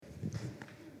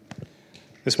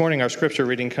This morning, our scripture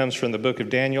reading comes from the book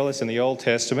of Daniel. It's in the Old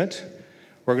Testament.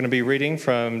 We're going to be reading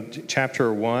from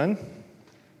chapter 1.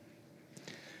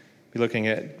 Be looking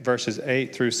at verses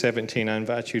 8 through 17. I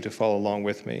invite you to follow along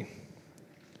with me.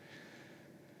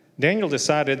 Daniel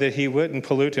decided that he wouldn't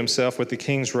pollute himself with the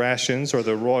king's rations or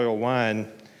the royal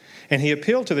wine, and he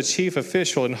appealed to the chief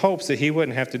official in hopes that he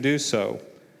wouldn't have to do so.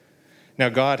 Now,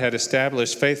 God had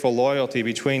established faithful loyalty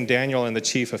between Daniel and the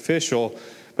chief official,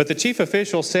 but the chief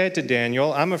official said to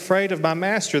Daniel, "I'm afraid of my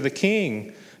master, the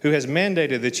king, who has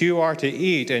mandated that you are to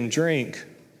eat and drink.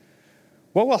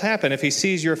 What will happen if he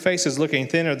sees your faces looking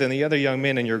thinner than the other young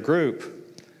men in your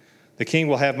group? The king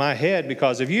will have my head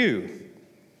because of you."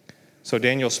 So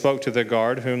Daniel spoke to the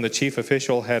guard, whom the chief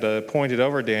official had appointed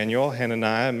over Daniel,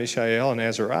 Hananiah, Mishael, and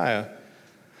Azariah.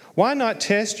 "Why not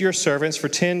test your servants for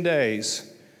 10 days?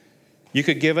 You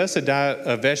could give us a diet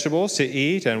of vegetables to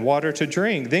eat and water to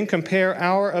drink. Then compare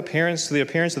our appearance to the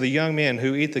appearance of the young men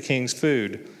who eat the king's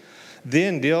food.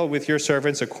 Then deal with your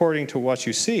servants according to what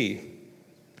you see."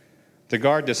 The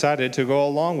guard decided to go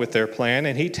along with their plan,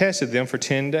 and he tested them for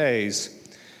 10 days.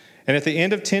 And at the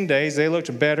end of 10 days, they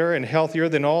looked better and healthier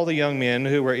than all the young men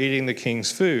who were eating the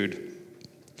king's food.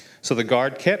 So the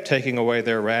guard kept taking away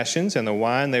their rations and the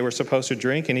wine they were supposed to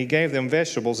drink, and he gave them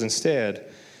vegetables instead.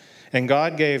 And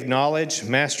God gave knowledge,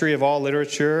 mastery of all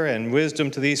literature, and wisdom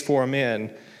to these 4 men.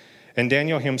 And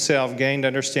Daniel himself gained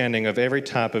understanding of every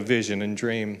type of vision and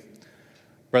dream.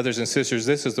 Brothers and sisters,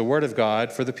 this is the word of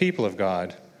God for the people of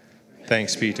God.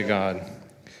 Thanks be to God.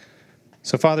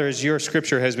 So, Father, as your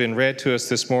scripture has been read to us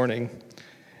this morning,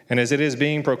 and as it is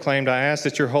being proclaimed, I ask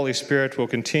that your Holy Spirit will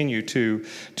continue to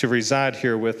reside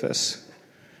here with us,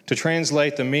 to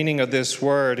translate the meaning of this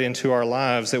word into our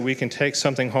lives, that we can take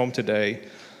something home today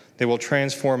that will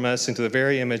transform us into the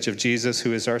very image of Jesus,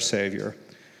 who is our Savior.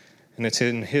 And it's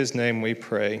in his name we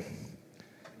pray.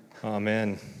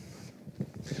 Amen.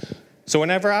 So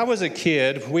whenever I was a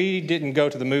kid, we didn't go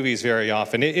to the movies very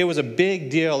often. It was a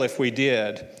big deal if we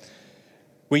did.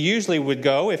 We usually would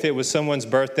go if it was someone's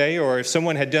birthday, or if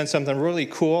someone had done something really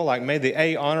cool, like made the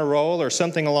A honor roll or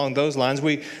something along those lines.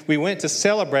 We went to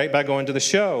celebrate by going to the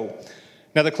show.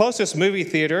 Now, the closest movie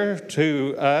theater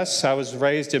to us, I was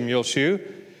raised in Muleshoe,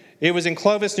 it was in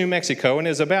Clovis, New Mexico, and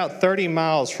it was about 30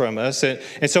 miles from us. And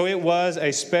so it was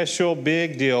a special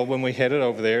big deal when we headed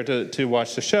over there to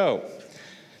watch the show.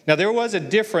 Now, there was a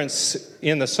difference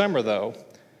in the summer, though.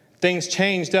 Things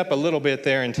changed up a little bit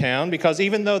there in town, because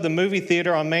even though the movie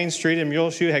theater on Main Street in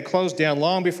Muleshoe had closed down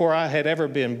long before I had ever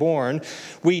been born,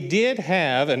 we did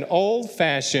have an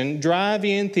old-fashioned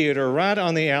drive-in theater right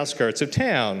on the outskirts of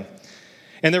town.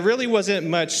 And there really wasn't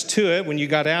much to it when you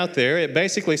got out there. It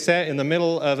basically sat in the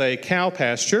middle of a cow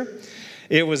pasture.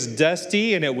 It was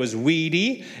dusty and it was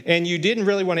weedy, and you didn't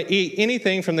really want to eat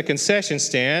anything from the concession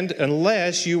stand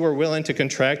unless you were willing to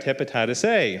contract hepatitis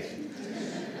A.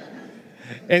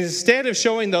 And instead of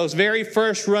showing those very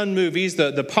first run movies,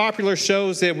 the popular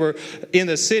shows that were in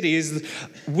the cities,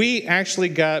 we actually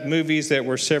got movies that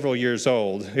were several years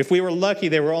old. If we were lucky,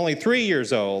 they were only 3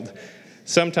 years old.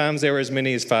 Sometimes they were as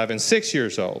many as 5 and 6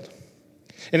 years old.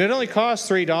 And it only cost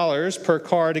 $3 per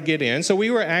car to get in, so we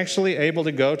were actually able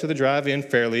to go to the drive-in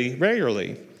fairly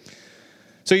regularly.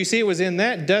 So you see, it was in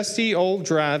that dusty old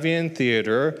drive-in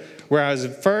theater where I was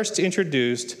first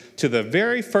introduced to the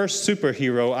very first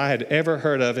superhero I had ever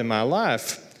heard of in my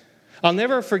life. I'll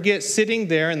never forget sitting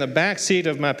there in the back seat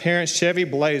of my parents' Chevy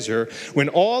Blazer when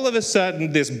all of a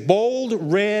sudden this bold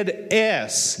red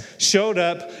S showed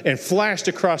up and flashed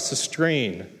across the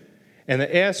screen. And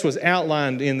the S was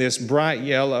outlined in this bright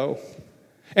yellow.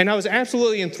 And I was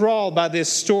absolutely enthralled by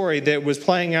this story that was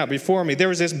playing out before me. There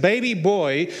was this baby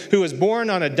boy who was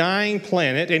born on a dying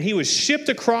planet, and he was shipped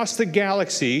across the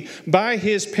galaxy by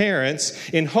his parents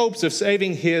in hopes of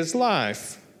saving his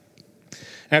life.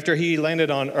 After he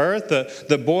landed on Earth,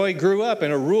 the boy grew up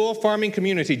in a rural farming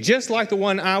community, just like the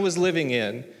one I was living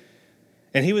in.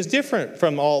 And he was different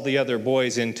from all the other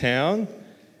boys in town.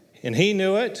 And he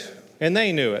knew it, and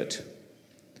they knew it.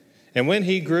 And when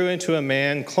he grew into a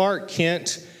man, Clark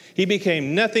Kent, he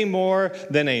became nothing more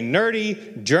than a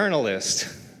nerdy journalist.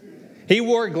 He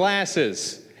wore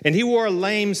glasses, and he wore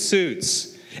lame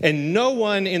suits. And no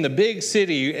one in the big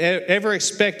city ever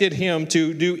expected him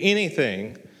to do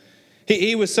anything.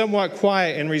 He was somewhat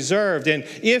quiet and reserved, and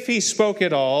if he spoke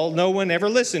at all, no one ever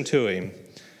listened to him.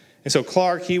 And so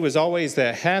Clark, he was always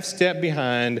that half step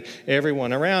behind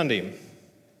everyone around him.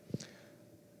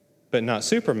 But not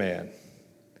Superman.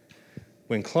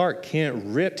 When Clark Kent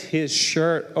ripped his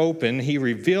shirt open, he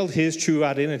revealed his true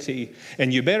identity.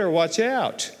 And you better watch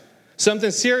out.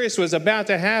 Something serious was about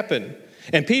to happen.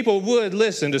 And people would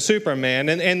listen to Superman,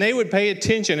 and they would pay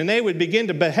attention, and they would begin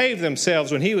to behave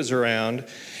themselves when he was around.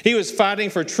 He was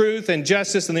fighting for truth and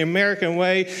justice in the American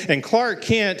way, and Clark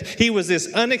Kent, he was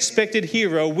this unexpected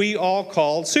hero we all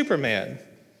called Superman.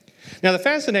 Now, the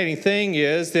fascinating thing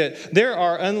is that there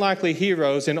are unlikely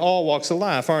heroes in all walks of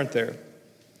life, aren't there?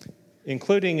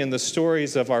 Including in the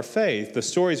stories of our faith, the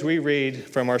stories we read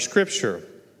from our Scripture.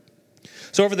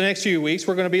 So over the next few weeks,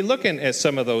 we're going to be looking at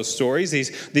some of those stories,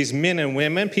 these men and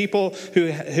women, people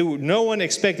who no one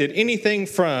expected anything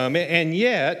from, and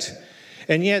yet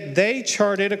they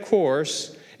charted a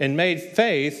course and made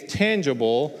faith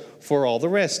tangible for all the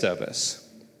rest of us.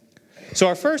 So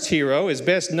our first hero is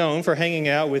best known for hanging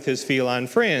out with his feline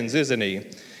friends, isn't he?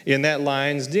 In that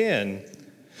lion's den.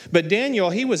 But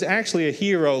Daniel, he was actually a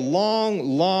hero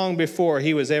long before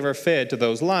he was ever fed to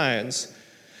those lions.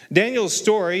 Daniel's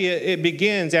story, it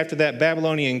begins after that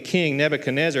Babylonian king,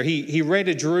 Nebuchadnezzar. He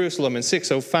raided Jerusalem in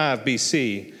 605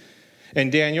 BC.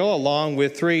 And Daniel, along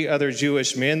with 3 other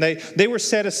Jewish men, they were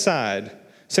set aside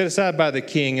by the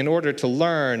king in order to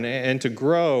learn and to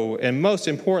grow, and most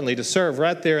importantly, to serve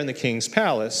right there in the king's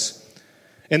palace.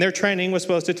 And their training was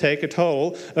supposed to take a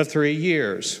total of 3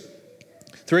 years.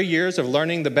 3 years of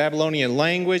learning the Babylonian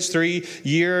language, 3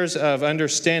 years of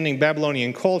understanding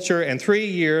Babylonian culture, and 3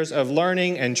 years of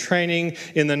learning and training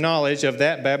in the knowledge of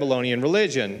that Babylonian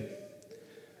religion.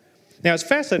 Now, it's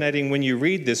fascinating when you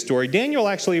read this story. Daniel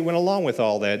actually went along with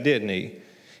all that, didn't he?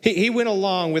 He went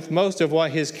along with most of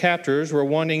what his captors were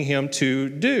wanting him to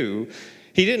do.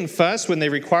 He didn't fuss when they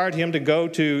required him to go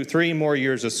to 3 more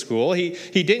years of school. He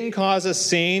didn't cause a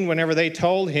scene whenever they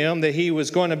told him that he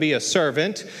was going to be a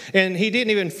servant. And he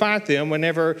didn't even fight them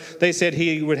whenever they said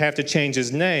he would have to change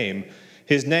his name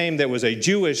that was a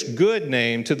Jewish good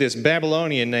name, to this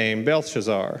Babylonian name,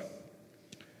 Belshazzar.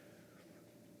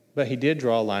 But he did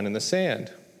draw a line in the sand.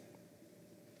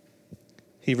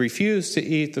 He refused to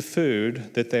eat the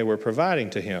food that they were providing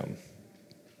to him.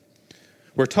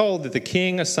 We're told that the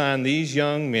king assigned these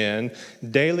young men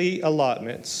daily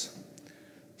allotments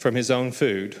from his own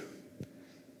food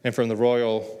and from the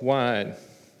royal wine.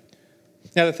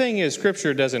 Now, the thing is,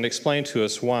 Scripture doesn't explain to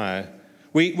us why.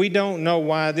 We don't know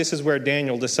why this is where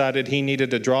Daniel decided he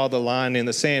needed to draw the line in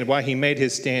the sand, why he made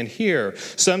his stand here.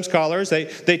 Some scholars,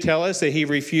 they tell us that he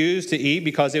refused to eat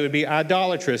because it would be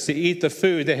idolatrous to eat the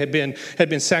food that had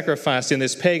been sacrificed in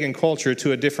this pagan culture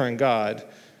to a different god.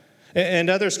 And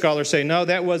other scholars say, no,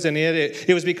 that wasn't it.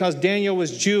 It was because Daniel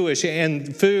was Jewish,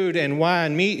 and food and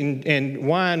wine, meat and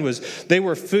wine they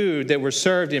were food that were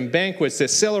served in banquets that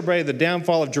celebrated the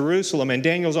downfall of Jerusalem and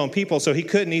Daniel's own people, so he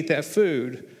couldn't eat that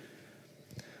food.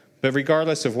 But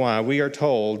regardless of why, we are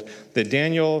told that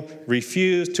Daniel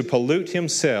refused to pollute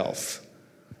himself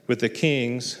with the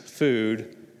king's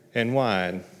food and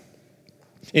wine.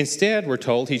 Instead, we're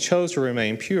told he chose to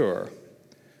remain pure.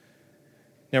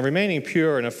 Now, remaining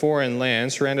pure in a foreign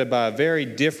land surrounded by a very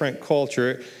different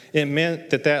culture, it meant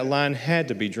that line had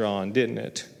to be drawn, didn't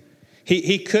it?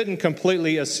 He couldn't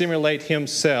completely assimilate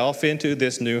himself into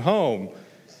this new home.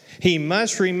 He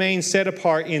must remain set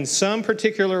apart in some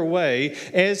particular way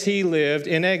as he lived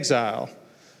in exile.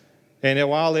 And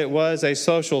while it was a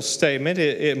social statement,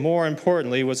 it more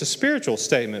importantly was a spiritual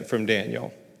statement from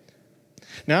Daniel.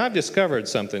 Now, I've discovered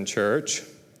something, church.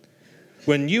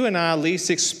 When you and I least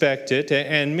expect it,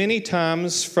 and many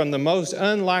times from the most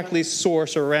unlikely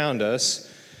source around us,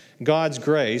 God's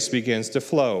grace begins to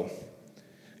flow.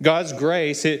 God's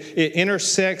grace, it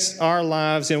intersects our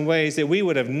lives in ways that we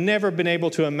would have never been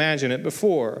able to imagine it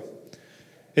before.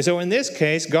 And so in this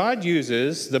case, God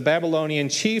uses the Babylonian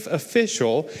chief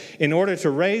official in order to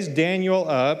raise Daniel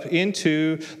up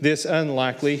into this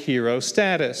unlikely hero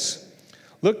status.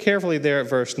 Look carefully there at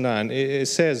verse 9. It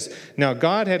says, now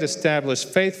God had established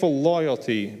faithful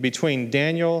loyalty between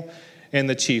Daniel and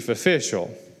the chief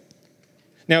official.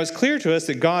 Now, it's clear to us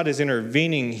that God is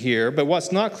intervening here, but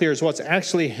what's not clear is what's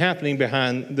actually happening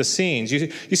behind the scenes. You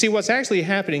see, what's actually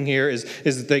happening here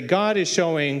is that God is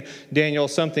showing Daniel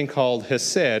something called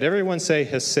Hesed. Everyone say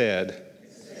Hesed.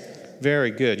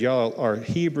 Very good. Y'all are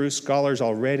Hebrew scholars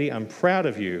already. I'm proud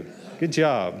of you. Good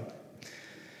job.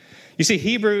 You see,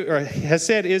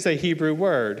 Hesed is a Hebrew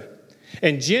word.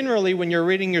 And generally, when you're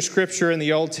reading your scripture in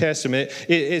the Old Testament,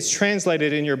 it's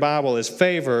translated in your Bible as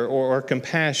favor or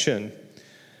compassion.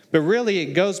 But really,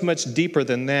 it goes much deeper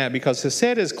than that, because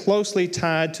Hesed is closely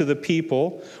tied to the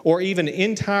people or even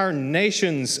entire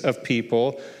nations of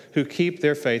people who keep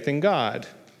their faith in God.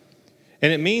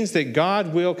 And it means that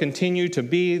God will continue to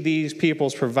be these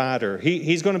people's provider.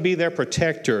 He's going to be their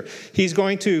protector. He's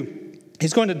going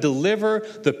to deliver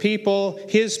the people,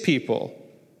 his people,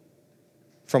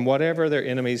 from whatever their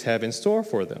enemies have in store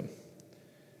for them.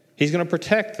 He's going to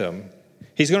protect them.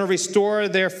 He's going to restore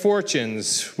their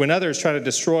fortunes when others try to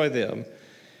destroy them.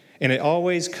 And it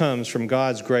always comes from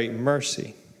God's great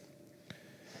mercy.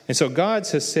 And so God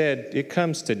has said it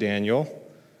comes to Daniel,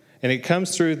 and it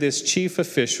comes through this chief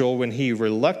official when he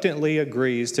reluctantly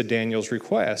agrees to Daniel's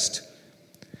request.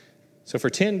 So for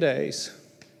 10 days,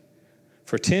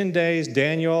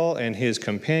 Daniel and his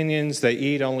companions, they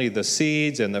eat only the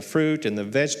seeds and the fruit and the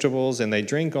vegetables, and they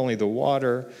drink only the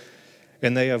water,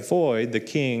 and they avoid the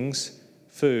king's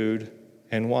food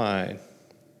and wine.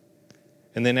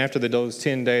 And then after those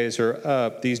 10 days are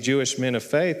up, these Jewish men of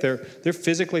faith, they're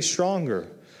physically stronger,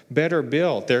 better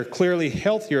built. They're clearly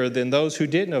healthier than those who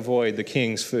didn't avoid the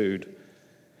king's food.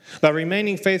 By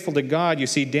remaining faithful to God, you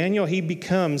see, Daniel, he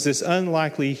becomes this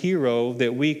unlikely hero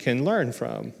that we can learn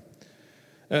from.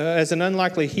 As an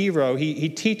unlikely hero, he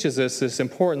teaches us this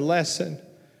important lesson.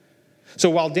 So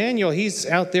while Daniel, he's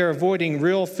out there avoiding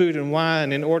real food and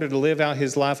wine in order to live out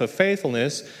his life of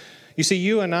faithfulness, you see,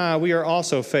 you and I, we are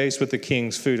also faced with the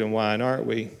king's food and wine, aren't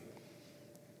we?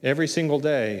 Every single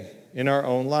day in our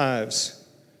own lives.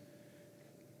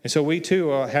 And so we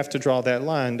too have to draw that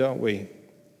line, don't we?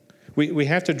 We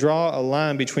have to draw a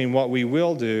line between what we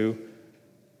will do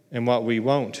and what we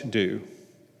won't do.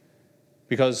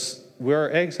 Because we're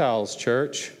exiles,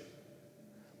 church.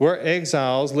 We're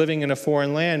exiles living in a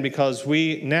foreign land because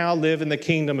we now live in the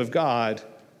kingdom of God.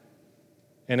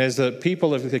 And as the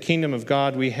people of the kingdom of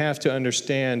God, we have to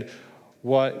understand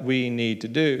what we need to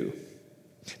do.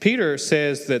 Peter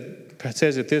says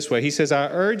it this way. He says, I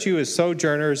urge you as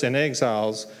sojourners and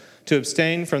exiles to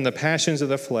abstain from the passions of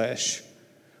the flesh,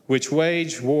 which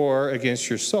wage war against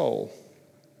your soul.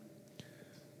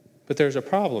 But there's a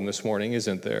problem this morning,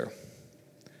 isn't there?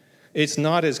 It's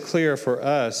not as clear for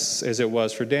us as it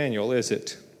was for Daniel, is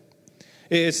it?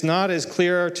 It's not as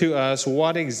clear to us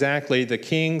what exactly the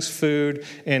king's food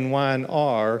and wine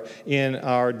are in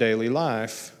our daily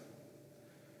life.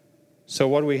 So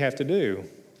what do we have to do?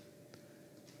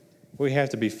 We have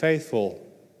to be faithful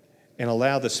and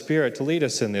allow the Spirit to lead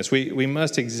us in this. We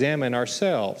must examine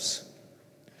ourselves.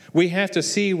 We have to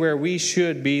see where we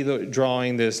should be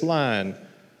drawing this line.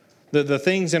 The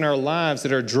things in our lives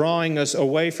that are drawing us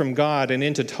away from God and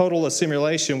into total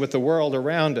assimilation with the world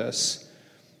around us.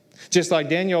 Just like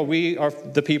Daniel, we are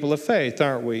the people of faith,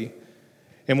 aren't we?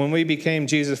 And when we became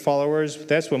Jesus followers,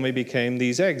 that's when we became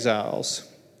these exiles.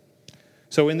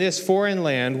 So in this foreign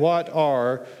land, what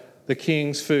are the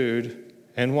king's food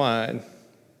and wine?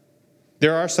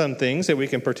 There are some things that we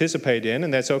can participate in,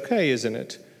 and that's okay, isn't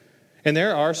it? And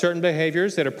there are certain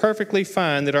behaviors that are perfectly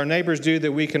fine that our neighbors do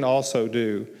that we can also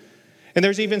do. And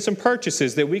there's even some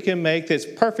purchases that we can make that's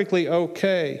perfectly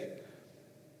okay.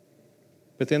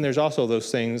 But then there's also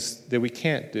those things that we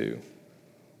can't do,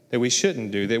 that we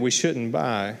shouldn't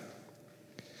buy.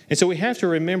 And so we have to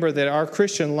remember that our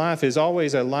Christian life is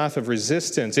always a life of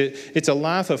resistance. It's a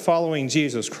life of following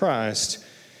Jesus Christ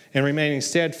and remaining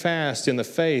steadfast in the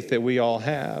faith that we all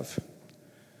have.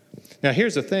 Now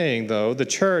here's the thing, though. The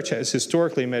church has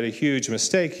historically made a huge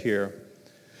mistake here.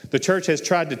 The church has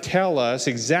tried to tell us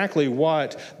exactly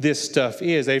what this stuff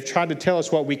is. They've tried to tell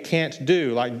us what we can't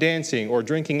do, like dancing or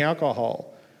drinking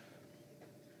alcohol.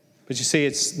 But you see,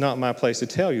 it's not my place to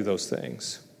tell you those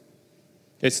things.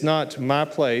 It's not my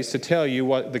place to tell you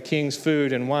what the king's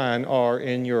food and wine are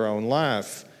in your own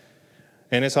life.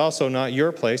 And it's also not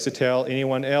your place to tell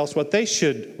anyone else what they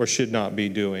should or should not be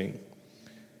doing.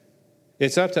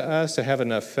 It's up to us to have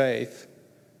enough faith.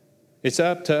 It's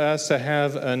up to us to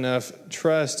have enough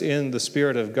trust in the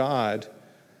Spirit of God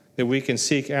that we can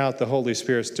seek out the Holy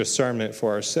Spirit's discernment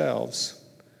for ourselves.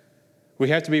 We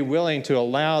have to be willing to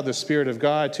allow the Spirit of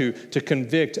God to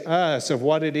convict us of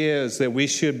what it is that we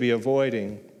should be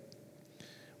avoiding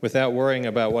without worrying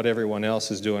about what everyone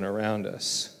else is doing around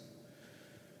us.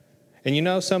 And you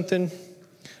know something?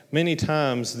 Many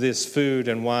times this food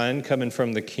and wine coming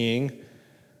from the king,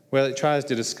 well, it tries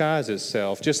to disguise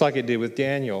itself, just like it did with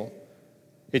Daniel.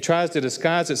 It tries to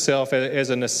disguise itself as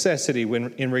a necessity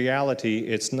when in reality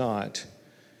it's not.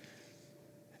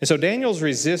 And so Daniel's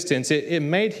resistance, it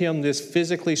made him this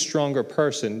physically stronger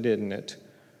person, didn't it?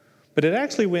 But it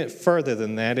actually went further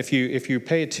than that if you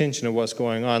pay attention to what's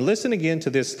going on. Listen again to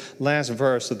this last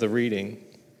verse of the reading.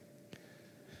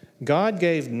 God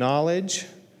gave knowledge,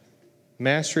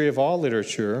 mastery of all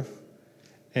literature,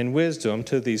 and wisdom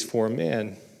to these four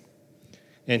men.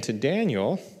 And to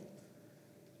Daniel,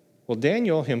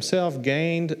 Daniel himself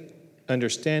gained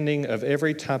understanding of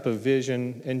every type of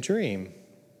vision and dream.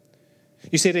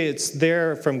 You see, it's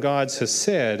there from God's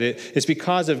hesed. It's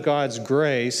because of God's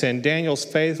grace and Daniel's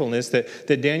faithfulness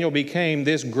that Daniel became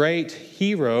this great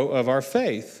hero of our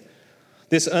faith.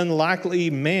 This unlikely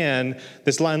man,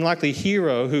 this unlikely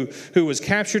hero who was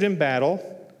captured in battle,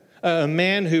 a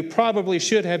man who probably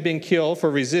should have been killed for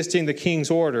resisting the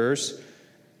king's orders.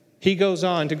 He goes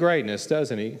on to greatness,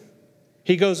 doesn't he?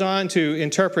 He goes on to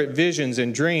interpret visions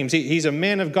and dreams. He's a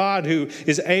man of God who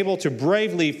is able to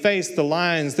bravely face the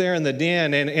lions there in the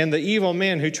den and the evil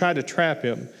men who try to trap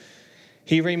him.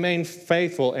 He remained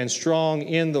faithful and strong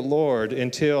in the Lord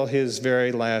until his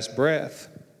very last breath.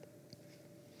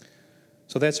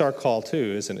 So that's our call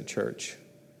too, isn't it, church?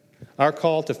 Our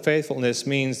call to faithfulness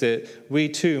means that we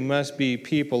too must be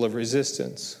people of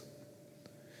resistance.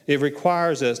 It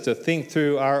requires us to think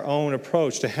through our own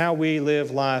approach to how we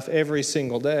live life every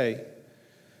single day.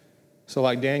 So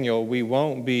like Daniel, we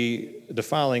won't be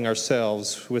defiling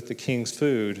ourselves with the king's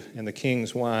food and the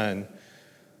king's wine,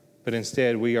 but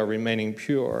instead we are remaining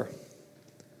pure.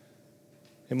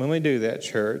 And when we do that,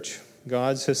 church,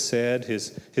 God has said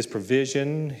his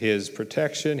provision, his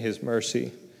protection, his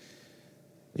mercy,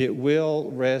 it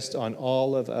will rest on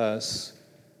all of us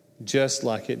just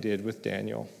like it did with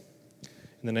Daniel.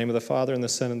 In the name of the Father, and the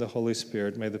Son, and the Holy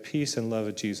Spirit, may the peace and love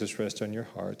of Jesus rest on your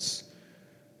hearts.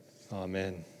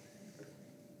 Amen.